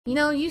You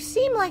know, you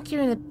seem like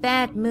you're in a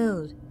bad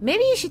mood.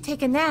 Maybe you should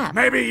take a nap.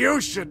 Maybe you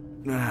should...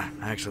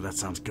 actually, that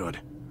sounds good.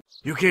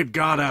 You keep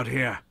guard out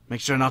here. Make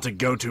sure not to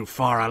go too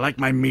far. I like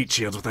my meat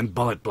shields within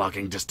bullet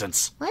blocking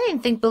distance. I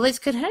didn't think bullets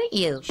could hurt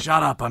you.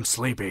 Shut up, I'm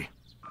sleepy.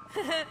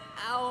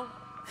 Ow.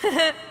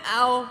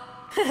 Ow.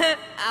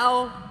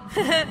 Ow.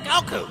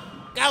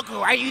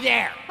 Goku, are you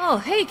there? Oh,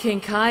 hey,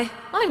 King Kai.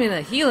 I'm in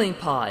a healing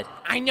pod.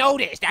 I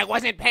noticed. I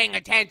wasn't paying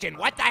attention.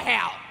 What the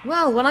hell?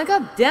 Well, when I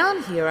got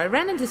down here, I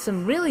ran into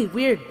some really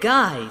weird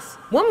guys.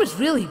 One was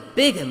really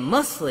big and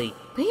muscly,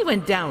 but he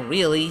went down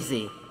real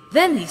easy.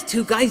 Then these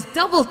two guys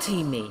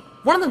double-teamed me.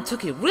 One of them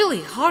took it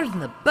really hard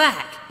in the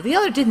back, but the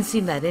other didn't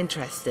seem that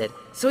interested.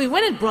 So he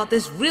went and brought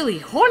this really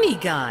horny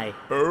guy.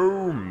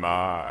 Oh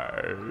my.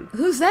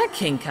 Who's that,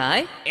 King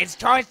Kai? It's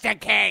George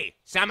Dacay.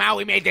 Somehow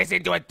we made this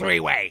into a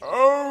three-way.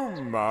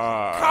 Oh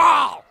my.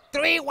 Call!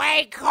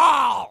 Three-way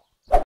call!